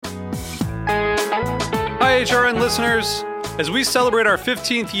HRN listeners. As we celebrate our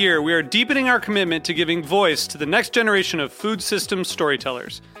 15th year, we are deepening our commitment to giving voice to the next generation of food systems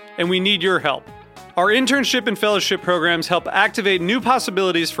storytellers, and we need your help. Our internship and fellowship programs help activate new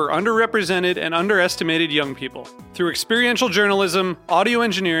possibilities for underrepresented and underestimated young people through experiential journalism, audio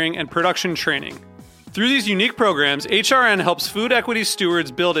engineering, and production training. Through these unique programs, HRN helps food equity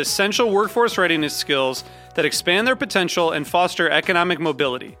stewards build essential workforce readiness skills that expand their potential and foster economic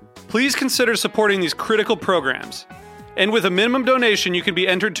mobility. Please consider supporting these critical programs. And with a minimum donation, you can be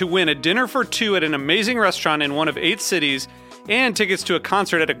entered to win a dinner for two at an amazing restaurant in one of 8 cities and tickets to a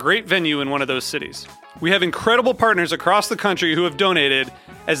concert at a great venue in one of those cities. We have incredible partners across the country who have donated,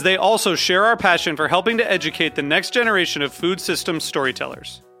 as they also share our passion for helping to educate the next generation of food systems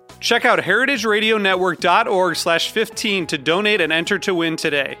storytellers. Check out heritageradionetwork.org/15 to donate and enter to win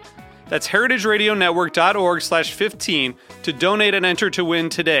today. That's heritageradionetwork.org/15 to donate and enter to win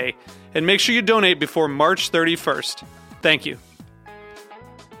today. And make sure you donate before March 31st. Thank you.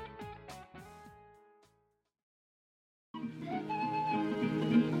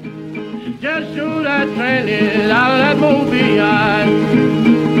 Just shoot that train is out of that movie eye.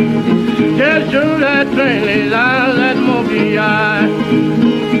 Just shoot that train is out of that movie eye.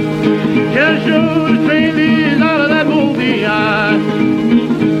 Just shoot the train is out of that movie eye.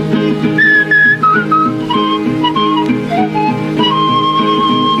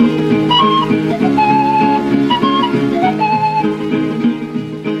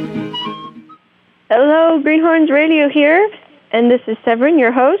 Hello, Greenhorns Radio here, and this is Severin,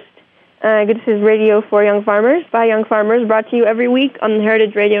 your host. This is Radio for Young Farmers, by Young Farmers, brought to you every week on the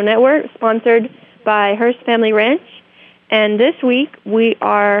Heritage Radio Network, sponsored by Hearst Family Ranch. And this week, we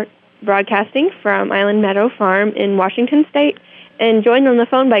are broadcasting from Island Meadow Farm in Washington State, and joined on the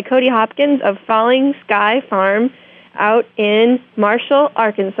phone by Cody Hopkins of Falling Sky Farm out in Marshall,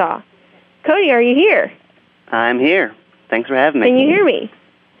 Arkansas. Cody, are you here? I'm here. Thanks for having me. Can you hear me?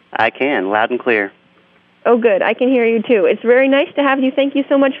 I can, loud and clear. Oh, good. I can hear you, too. It's very nice to have you. Thank you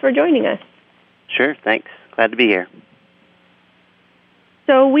so much for joining us. Sure, thanks. Glad to be here.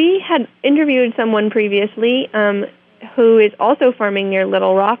 So we had interviewed someone previously who is also farming near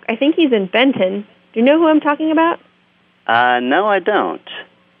Little Rock. I think he's in Benton. Do you know who I'm talking about? No, I don't.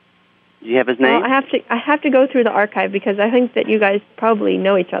 Do you have his name? Well, I have to go through the archive because I think that you guys probably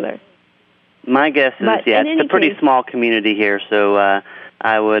know each other. My guess is, it's a pretty small community here, so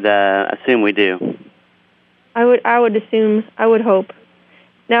I would assume we do. I would assume, I would hope.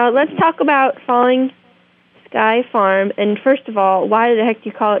 Now, let's talk about Falling Sky Farm. And first of all, why the heck do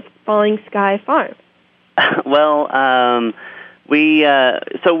you call it Falling Sky Farm? Well,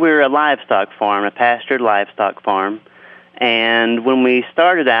 we're a livestock farm, a pastured livestock farm. And when we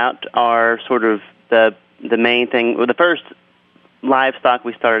started out, our sort of the main thing, well, the first livestock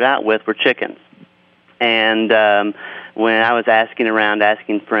we started out with were chickens. And when I was asking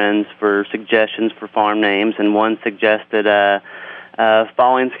friends for suggestions for farm names, and one suggested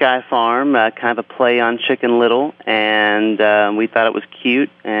Falling Sky Farm, kind of a play on Chicken Little, and we thought it was cute,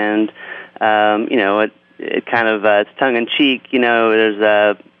 and it kind of it's tongue-in-cheek.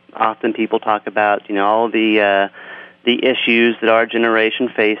 There's often people talk about all the issues that our generation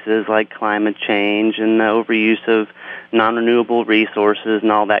faces, like climate change and the overuse of non-renewable resources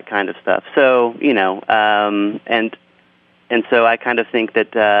and all that kind of stuff. So, and so I kind of think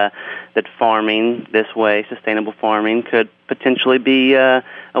that that farming this way, sustainable farming, could potentially be a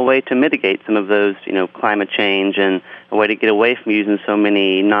way to mitigate some of those, climate change, and a way to get away from using so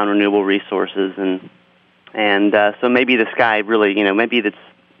many non-renewable resources. And so maybe the sky really, maybe that's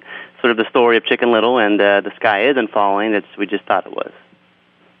sort of the story of Chicken Little, and the sky isn't falling. We just thought it was.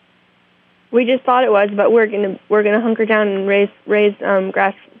 We just thought it was, but we're gonna hunker down and raise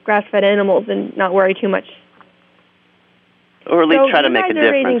grass-fed animals and not worry too much. Or at least try to make a difference.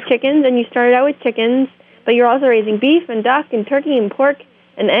 You guys are raising chickens, and you started out with chickens, but you're also raising beef and duck and turkey and pork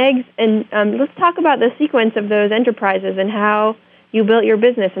and eggs. And let's talk about the sequence of those enterprises and how you built your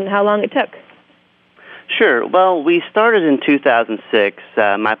business and how long it took. Sure. Well, we started in 2006.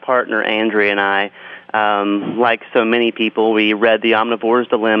 My partner, Andrea, and I, like so many people, we read The Omnivore's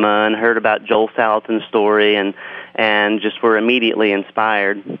Dilemma and heard about Joel Salatin's story, and just were immediately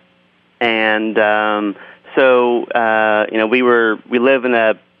inspired. And so we live in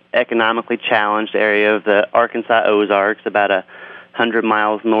a economically challenged area of the Arkansas Ozarks, about 100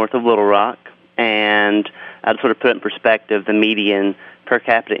 miles north of Little Rock. And to sort of put it in perspective, the median per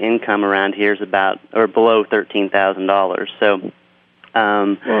capita income around here is about or below $13,000. So,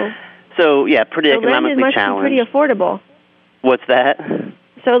 pretty economically challenged. The land must be pretty affordable. What's that?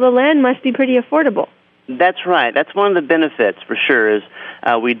 So the land must be pretty affordable. That's right. That's one of the benefits for sure. Is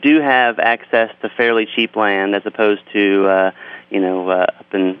we do have access to fairly cheap land as opposed to up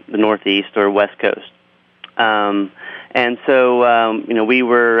in the Northeast or West Coast. And so, we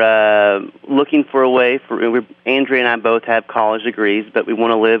were looking for a way Andrea and I both have college degrees, but we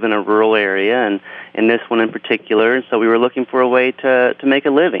want to live in a rural area, and in this one in particular. And so we were looking for a way to make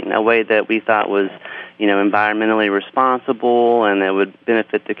a living, a way that we thought was, environmentally responsible and that would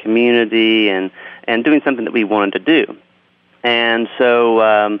benefit the community and doing something that we wanted to do. And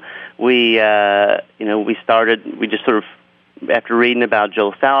so we just sort of, after reading about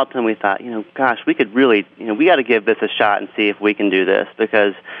Joel Salatin, we thought, gosh, we could really, we got to give this a shot and see if we can do this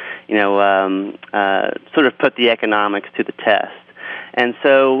because, sort of put the economics to the test. And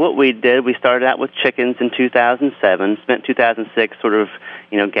so what we did, we started out with chickens in 2007, spent 2006 sort of,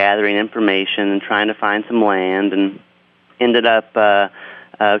 gathering information and trying to find some land, and ended up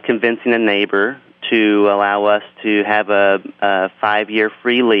convincing a neighbor to allow us to have a 5-year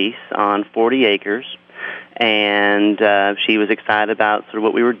free lease on 40 acres. And she was excited about sort of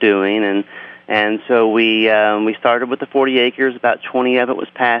what we were doing, and so we started with the 40 acres. About 20 of it was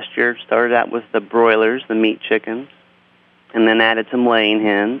pasture. Started out with the broilers, the meat chickens, and then added some laying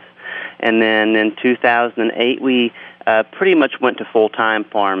hens. And then in 2008, we pretty much went to full-time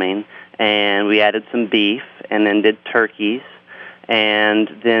farming, and we added some beef, and then did turkeys. And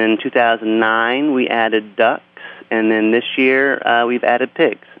then in 2009, we added ducks, and then this year we've added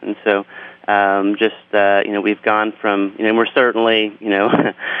pigs. And so we've gone from, we're certainly,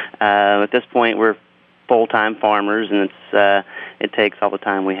 at this point we're full-time farmers, and it takes all the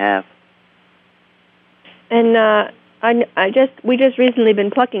time we have. And we just recently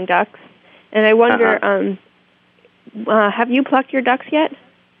been plucking ducks, and I wonder, have you plucked your ducks yet?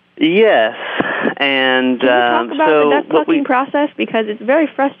 Yes, and can you talk about the duck plucking process, because it's very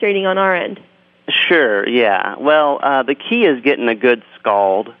frustrating on our end. Sure, yeah. Well, the key is getting a good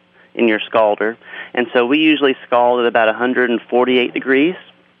scald in your scalder, and so we usually scald at about 148 degrees.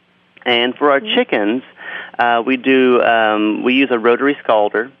 And for our chickens, we use a rotary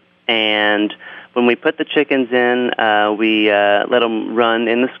scalder, and when we put the chickens in, we let them run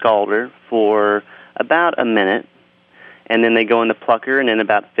in the scalder for about a minute, and then they go in the plucker, and in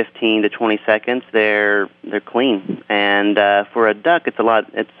about 15 to 20 seconds, they're clean. And for a duck, it's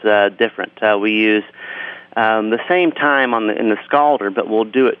different. We use the same time in the scalder, but we'll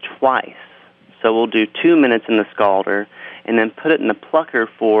do it twice. So we'll do 2 minutes in the scalder, and then put it in the plucker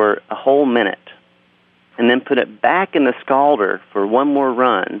for a whole minute, and then put it back in the scalder for one more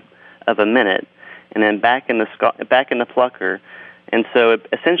run of a minute, and then back in the plucker. And so it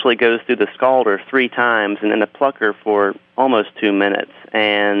essentially goes through the scalder 3 times, and then the plucker for almost 2 minutes.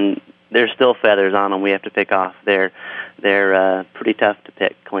 And there's still feathers on them we have to pick off. They're pretty tough to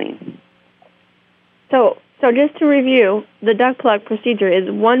pick clean. So just to review, the duck pluck procedure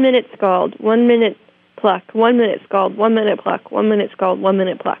is 1 minute scald, 1 minute pluck, 1 minute scald, 1 minute pluck, 1 minute scald, 1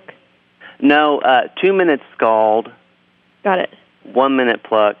 minute pluck. No, 2 minutes scald. Got it. 1 minute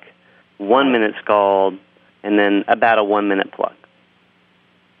pluck, 1 minute scald, and then about a 1 minute pluck.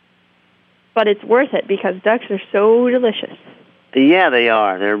 But it's worth it because ducks are so delicious. Yeah, they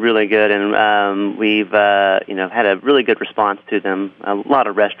are. They're really good, and we've had a really good response to them. A lot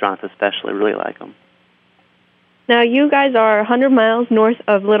of restaurants especially really like them. Now, you guys are 100 miles north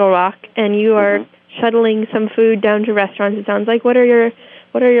of Little Rock, and you are shuttling some food down to restaurants, it sounds like. What are your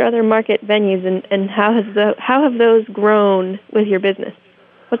other market venues, and how have those grown with your business?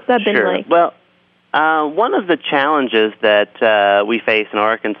 What's that been like? Well, one of the challenges that we face in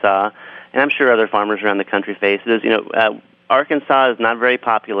Arkansas, and I'm sure other farmers around the country face, is Arkansas is not very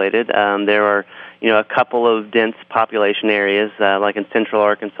populated. There are a couple of dense population areas like in central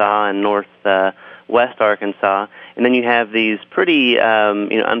Arkansas and northwest Arkansas, and then you have these pretty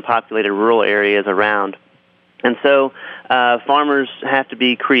unpopulated rural areas around. And so farmers have to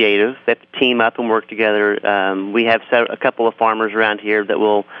be creative. They have to team up and work together. We have a couple of farmers around here that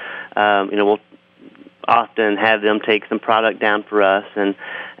will often have them take some product down for us, and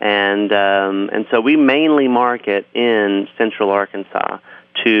so we mainly market in central Arkansas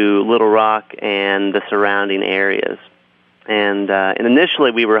to Little Rock and the surrounding areas. And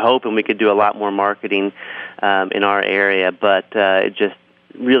initially we were hoping we could do a lot more marketing in our area, but it just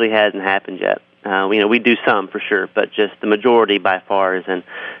really hasn't happened yet. We do some for sure, but just the majority by far is in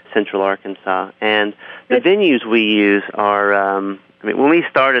central Arkansas. And the venues we use are, when we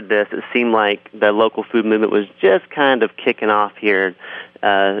started this, it seemed like the local food movement was just kind of kicking off here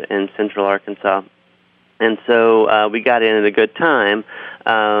in central Arkansas. And so we got in at a good time,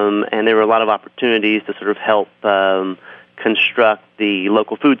 and there were a lot of opportunities to sort of help construct the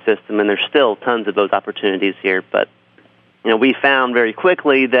local food system, and there's still tons of those opportunities here. But we found very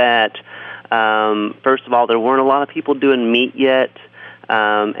quickly that first of all, there weren't a lot of people doing meat yet,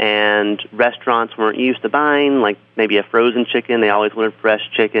 and restaurants weren't used to buying like maybe a frozen chicken. They always wanted fresh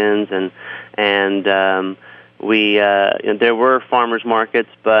chickens, and there were farmers markets,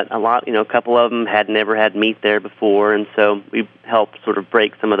 but a couple of them had never had meat there before, and so we helped sort of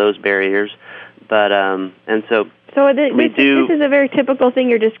break some of those barriers. But this is a very typical thing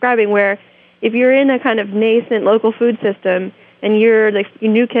you're describing, where if you're in a kind of nascent local food system and you're the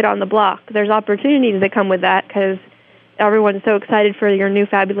new kid on the block, there's opportunities that come with that because everyone's so excited for your new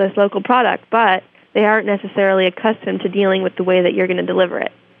fabulous local product, but they aren't necessarily accustomed to dealing with the way that you're going to deliver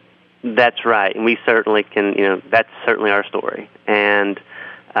it. That's right, and we certainly can. That's certainly our story, and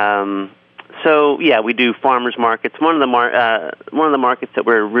so we do farmers markets. One of the markets that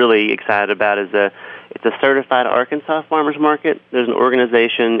we're really excited about is it's a certified Arkansas farmers market. There's an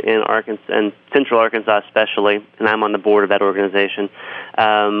organization in Arkansas, and Central Arkansas especially, and I'm on the board of that organization,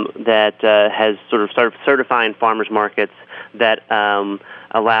 that has sort of started certifying farmers markets that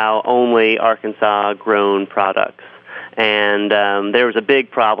allow only Arkansas-grown products. And there was a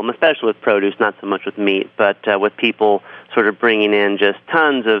big problem, especially with produce, not so much with meat, but with people sort of bringing in just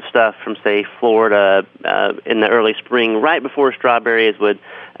tons of stuff from, say, Florida in the early spring, right before strawberries would,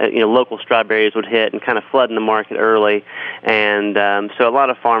 local strawberries would hit and kind of flood in the market early. And so a lot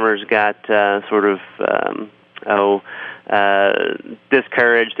of farmers got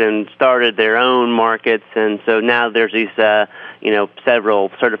discouraged and started their own markets, and so now there's these, several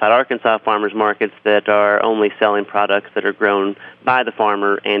certified Arkansas farmers markets that are only selling products that are grown by the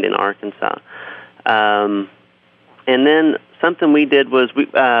farmer and in Arkansas. And then something we did was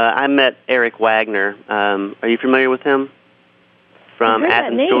I met Eric Wagner. Are you familiar with him? From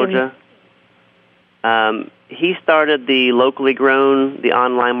Athens, Georgia. He started the Locally Grown, the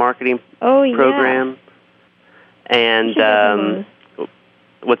online marketing program. And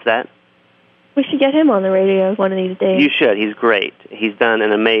what's that? We should get him on the radio one of these days. You should. He's great. He's done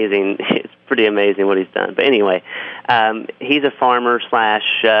it's pretty amazing what he's done. But anyway, he's a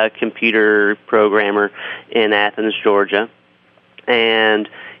farmer/computer programmer in Athens, Georgia. And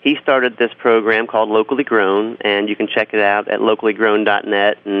he started this program called Locally Grown, and you can check it out at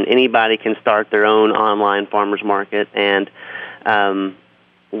locallygrown.net, and anybody can start their own online farmers market. And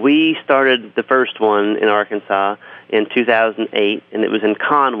we started the first one in Arkansas in 2008, and it was in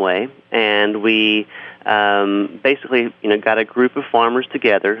Conway, and we basically got a group of farmers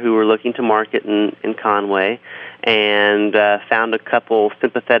together who were looking to market in Conway, and found a couple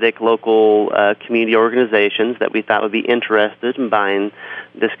sympathetic local community organizations that we thought would be interested in buying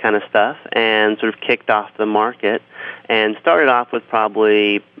this kind of stuff, and sort of kicked off the market, and started off with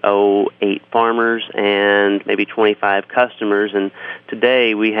probably 8 farmers and maybe 25 customers, and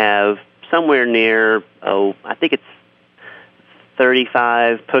today we have somewhere near I think it's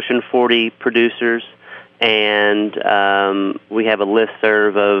 35, pushing 40 producers, and we have a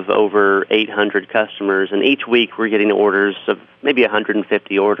listserv of over 800 customers, and each week we're getting orders of maybe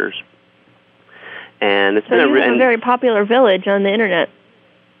 150 orders. And it's been a very popular village on the internet.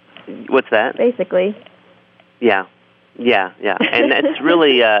 What's that? Basically. Yeah, and it's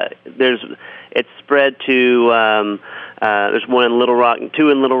really it's spread to. There's one in Little Rock, 2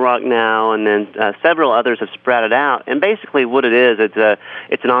 in Little Rock now, and then several others have sprouted out. And basically, what it is,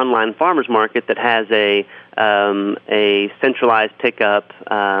 it's an online farmers market that has a centralized pickup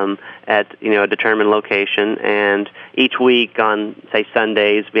at a determined location. And each week on, say,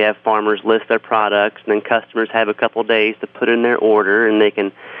 Sundays, we have farmers list their products, and then customers have a couple days to put in their order, and they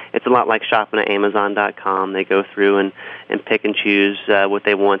can. It's a lot like shopping at Amazon.com. They go through and pick and choose what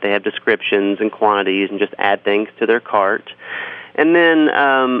they want. They have descriptions and quantities and just add things to their cart. And then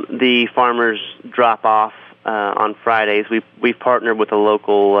the farmers drop off on Fridays. We've partnered with a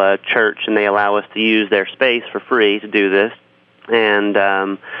local church, and they allow us to use their space for free to do this. And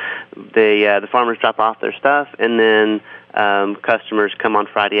the farmers drop off their stuff, and then customers come on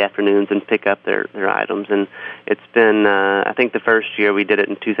Friday afternoons and pick up their items. And it's been, I think the first year we did it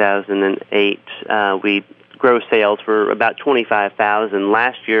in 2008, we gross sales were about 25,000.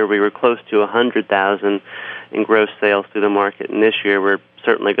 Last year we were close to 100,000 in gross sales through the market, and this year we're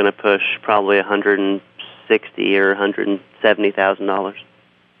certainly going to push probably $160,000 or $170,000.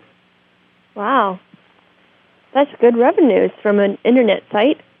 Wow. That's good revenues from an internet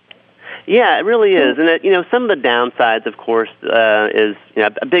site. Yeah, it really is. And some of the downsides, of course, is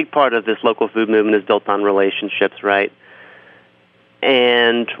a big part of this local food movement is built on relationships, right?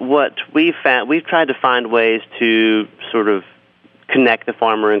 And what we've tried to find ways to sort of connect the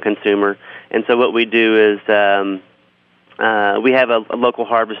farmer and consumer. And so what we do is We have a local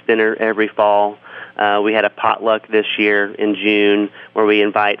harvest dinner every fall. We had a potluck this year in June where we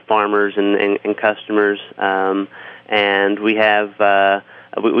invite farmers and customers, and we have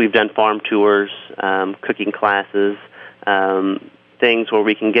we've done farm tours, cooking classes, things where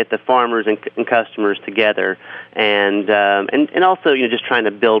we can get the farmers and customers together, and also just trying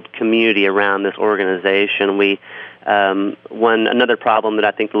to build community around this organization. Another problem that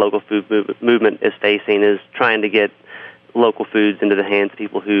I think the local food movement is facing is trying to get local foods into the hands of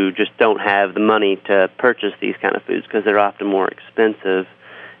people who just don't have the money to purchase these kind of foods because they're often more expensive.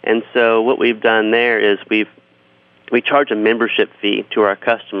 And so what we've done there is we charge a membership fee to our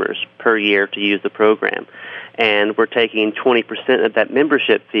customers per year to use the program. And we're taking 20% of that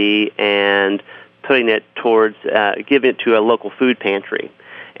membership fee and putting it towards giving it to a local food pantry.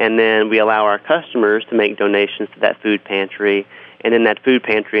 And then we allow our customers to make donations to that food pantry, and then that food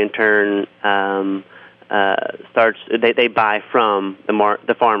pantry in turn they buy from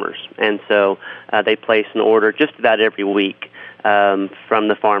the farmers, and so they place an order just about every week from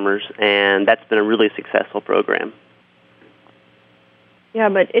the farmers, and that's been a really successful program. Yeah,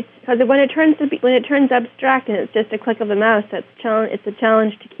 but it's because when it turns abstract and it's just a click of a mouse, it's a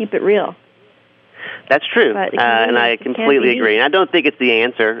challenge to keep it real. That's true, and I completely agree. And I don't think it's the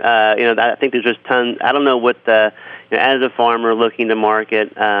answer. I think there's just tons. I don't know what as a farmer looking to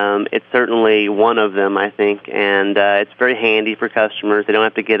market, it's certainly one of them, I think, and it's very handy for customers. They don't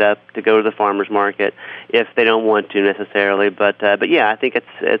have to get up to go to the farmer's market if they don't want to necessarily. But yeah, I think it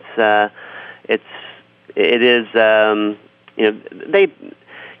is.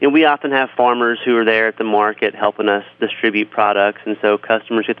 We often have farmers who are there at the market helping us distribute products, and so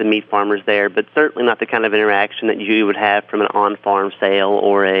customers get to meet farmers there, but certainly not the kind of interaction that you would have from an on-farm sale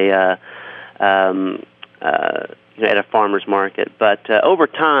or at a farmer's market. But over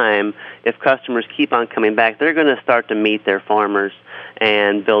time, if customers keep on coming back, they're going to start to meet their farmers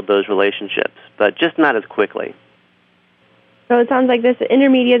and build those relationships, but just not as quickly. So it sounds like this is an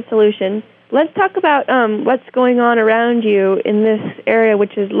intermediate solution. Let's talk about what's going on around you in this area,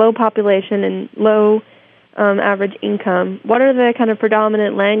 which is low population and low average income. What are the kind of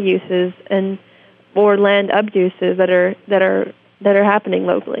predominant land uses or land abuses that are happening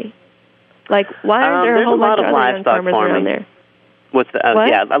locally? Like, why are there a whole bunch of other young farmers around there?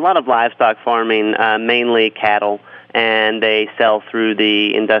 Yeah, a lot of livestock farming, mainly cattle, and they sell through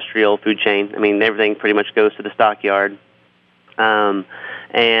the industrial food chain. I mean, everything pretty much goes to the stockyard.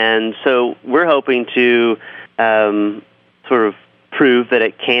 And so we're hoping to sort of prove that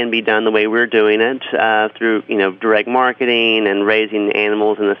it can be done the way we're doing it through direct marketing and raising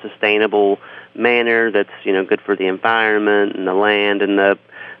animals in a sustainable manner that's good for the environment and the land and the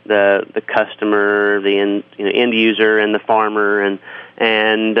customer, the end user and the farmer, and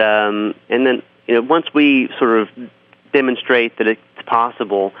then once we sort of demonstrate that it's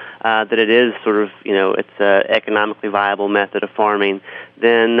possible, that it is sort of, it's an economically viable method of farming,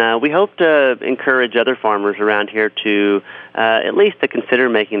 then we hope to encourage other farmers around here to at least to consider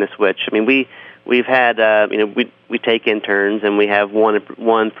making the switch. I mean, we've had, we take interns, and we have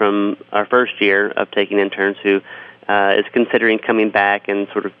one from our first year of taking interns who is considering coming back and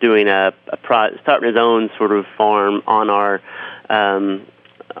sort of doing starting his own sort of farm on our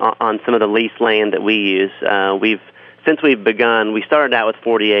on some of the leased land that we use. Since we've begun, we started out with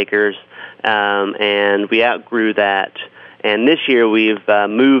 40 acres, and we outgrew that. And this year we've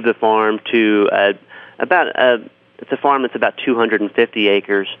moved the farm to it's a farm that's about 250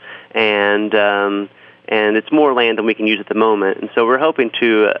 acres, and it's more land than we can use at the moment. And so we're hoping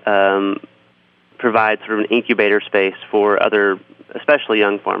to provide sort of an incubator space for other, especially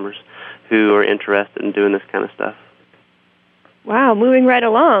young farmers, who are interested in doing this kind of stuff. Wow, moving right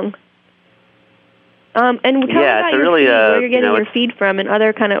along. And tell me about where you're getting your feed from, and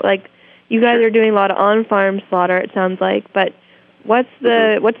other kind of you guys are doing a lot of on-farm slaughter. It sounds like, but what's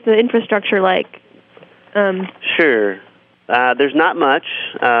the infrastructure like? Sure, there's not much.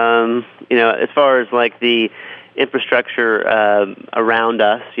 As far as the infrastructure around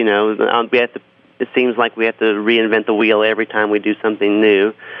us, it seems like we have to reinvent the wheel every time we do something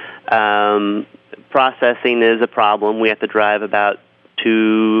new. Processing is a problem. We have to drive about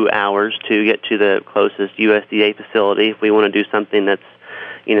 2 hours to get to the closest USDA facility if we want to do something that's,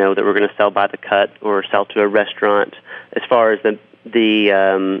 that we're going to sell by the cut or sell to a restaurant. As far as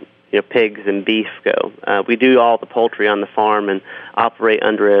the pigs and beef go, we do all the poultry on the farm and operate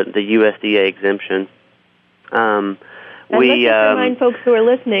under the USDA exemption. And let's just remind folks who are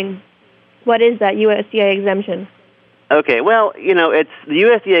listening, what is that USDA exemption? Okay, well, it's the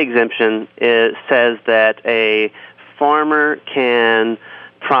USDA exemption. It says that a farmer can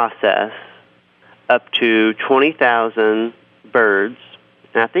process up to 20,000 birds,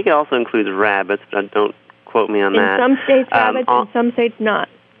 and I think it also includes rabbits, but don't quote me on that. In some states, rabbits, in some states, not.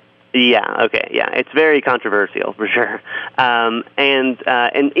 Yeah, okay, yeah. It's very controversial, for sure.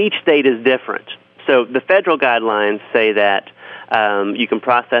 And each state is different. So the federal guidelines say that you can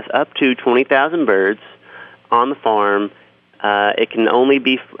process up to 20,000 birds on the farm. It can only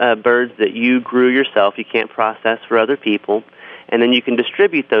be birds that you grew yourself. You can't process for other people. And then you can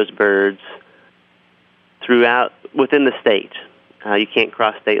distribute those birds throughout within the state. You can't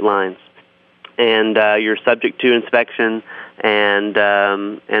cross state lines. And you're subject to inspection, and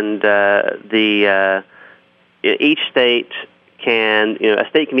each state can, a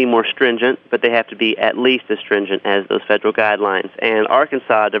state can be more stringent, but they have to be at least as stringent as those federal guidelines. And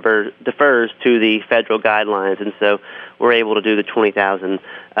Arkansas defers to the federal guidelines, and so we're able to do the 20,000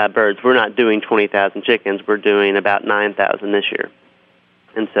 birds. We're not doing 20,000 chickens. We're doing about 9,000 this year.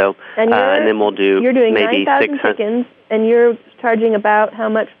 And so, and then we'll do you're doing maybe 9,000 chickens, and you're charging about how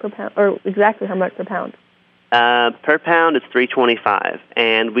much per pound, or exactly how much per pound? Per pound, it's $3.25,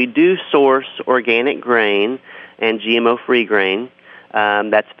 and we do source organic grain and GMO-free grain.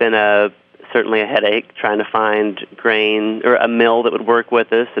 That's been certainly a headache, trying to find grain or a mill that would work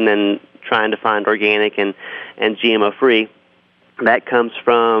with us, and then trying to find organic and GMO-free. That comes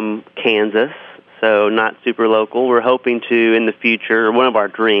from Kansas, so not super local. We're hoping to, in the future, or one of our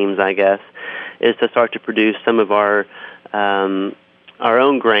dreams, I guess, is to start to produce some of our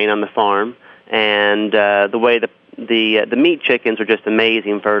own grain on the farm. And the way the meat chickens are just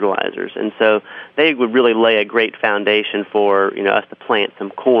amazing fertilizers, and so they would really lay a great foundation for us to plant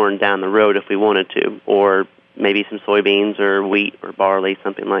some corn down the road if we wanted to, or maybe some soybeans or wheat or barley,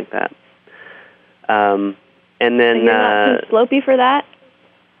 something like that. And then so you're not too slopey for that?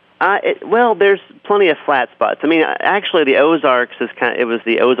 Well, there's plenty of flat spots. I mean, actually, the Ozarks it was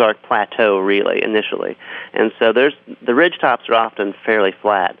the Ozark Plateau really initially, and so the ridge tops are often fairly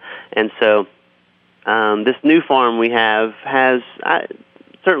flat, and so this new farm we have has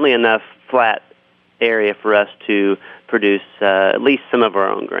certainly enough flat area for us to produce at least some of our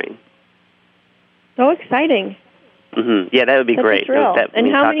own grain. So exciting! Mm-hmm. Yeah, that would be That's great. A thrill.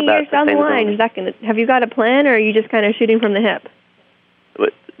 And how many years down the line is that going to? Have you got a plan, or are you just kind of shooting from the hip?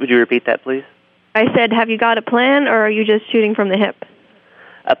 Would you repeat that, please? I said, have you got a plan, or are you just shooting from the hip?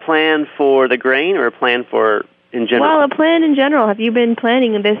 A plan for the grain, or a plan for in general? Well, a plan in general. Have you been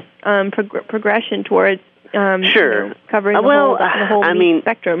planning this progression towards sure covering the whole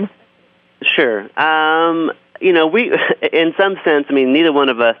spectrum? Sure. We, in some sense, neither one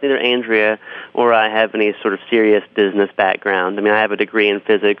of us, neither Andrea or I, have any sort of serious business background. I have a degree in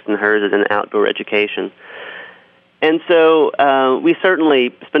physics, and hers is in outdoor education. And so we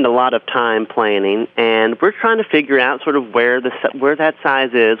certainly spend a lot of time planning, and we're trying to figure out sort of where that size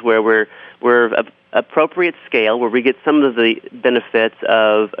is, where we're appropriate scale, where we get some of the benefits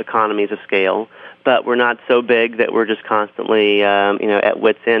of economies of scale, but we're not so big that we're just constantly at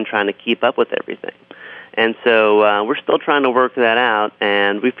wit's end trying to keep up with everything. And so we're still trying to work that out,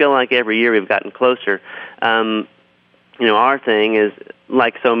 and we feel like every year we've gotten closer. Our thing is,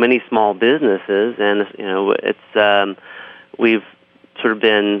 like so many small businesses, and it's we've sort of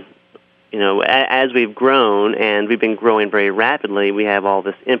been, as we've grown, and we've been growing very rapidly, we have all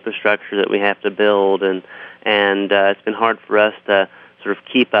this infrastructure that we have to build, and it's been hard for us to sort of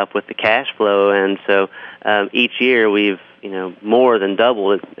keep up with the cash flow, and so each year we've more than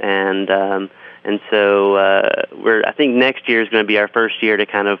doubled it, and so I think next year is going to be our first year to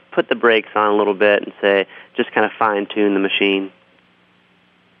kind of put the brakes on a little bit and say, just kind of fine-tune the machine.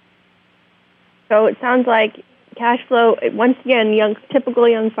 So it sounds like cash flow, once again, typical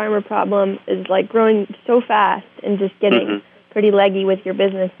young farmer problem is like growing so fast and just getting pretty leggy with your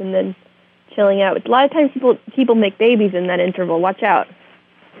business and then chilling out. A lot of times people make babies in that interval. Watch out.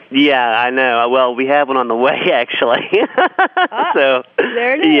 Yeah, I know. Well, we have one on the way, actually. So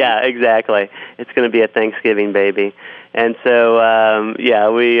there it is. Yeah, exactly. It's going to be a Thanksgiving baby. And so,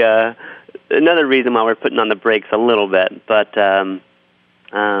 we another reason why we're putting on the brakes a little bit. But, we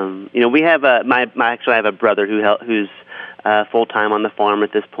have I have a brother who's full-time on the farm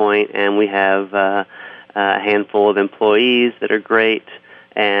at this point, and we have a handful of employees that are great.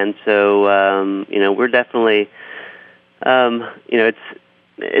 And so, we're definitely,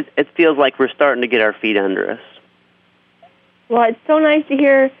 it feels like we're starting to get our feet under us. Well, it's so nice to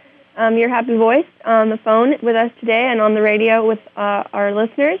hear your happy voice on the phone with us today and on the radio with our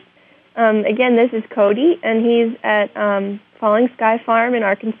listeners. Again, this is Cody, and he's at Falling Sky Farm in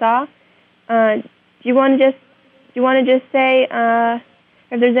Arkansas. Do you want to just say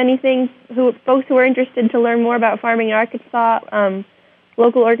if there's anything folks who are interested to learn more about farming in Arkansas,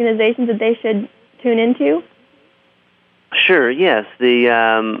 local organizations that they should tune into? Sure. Yes.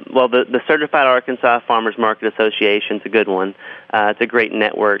 The Certified Arkansas Farmers Market Association is a good one. It's a great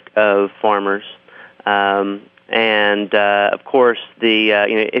network of farmers, and of course,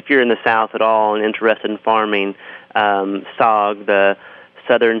 if you're in the South at all and interested in farming, SOG, the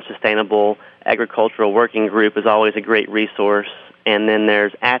Southern Sustainable Agricultural Working Group, is always a great resource. And then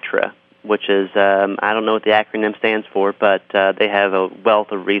there's ATRA, which is I don't know what the acronym stands for, but they have a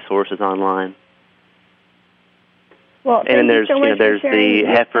wealth of resources online. Well, and then there's there's the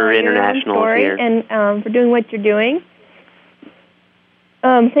Heifer International here, and for doing what you're doing.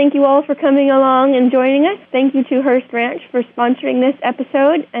 Thank you all for coming along and joining us. Thank you to Hearst Ranch for sponsoring this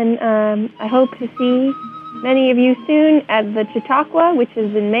episode, and I hope to see many of you soon at the Chautauqua, which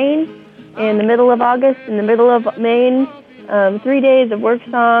is in Maine, in the middle of August, in the middle of Maine. 3 days of work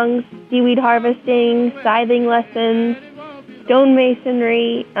songs, seaweed harvesting, scything lessons,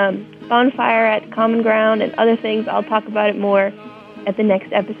 stonemasonry, bonfire at Common Ground, and other things. I'll talk about it more at the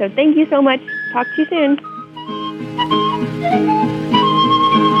next episode. Thank you so much. Talk to you soon.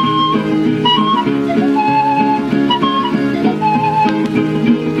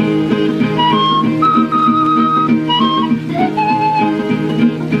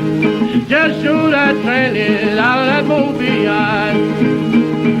 Just shoot that train out of that movie yard.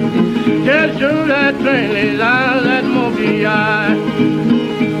 Just shoot that train out of that movie yard.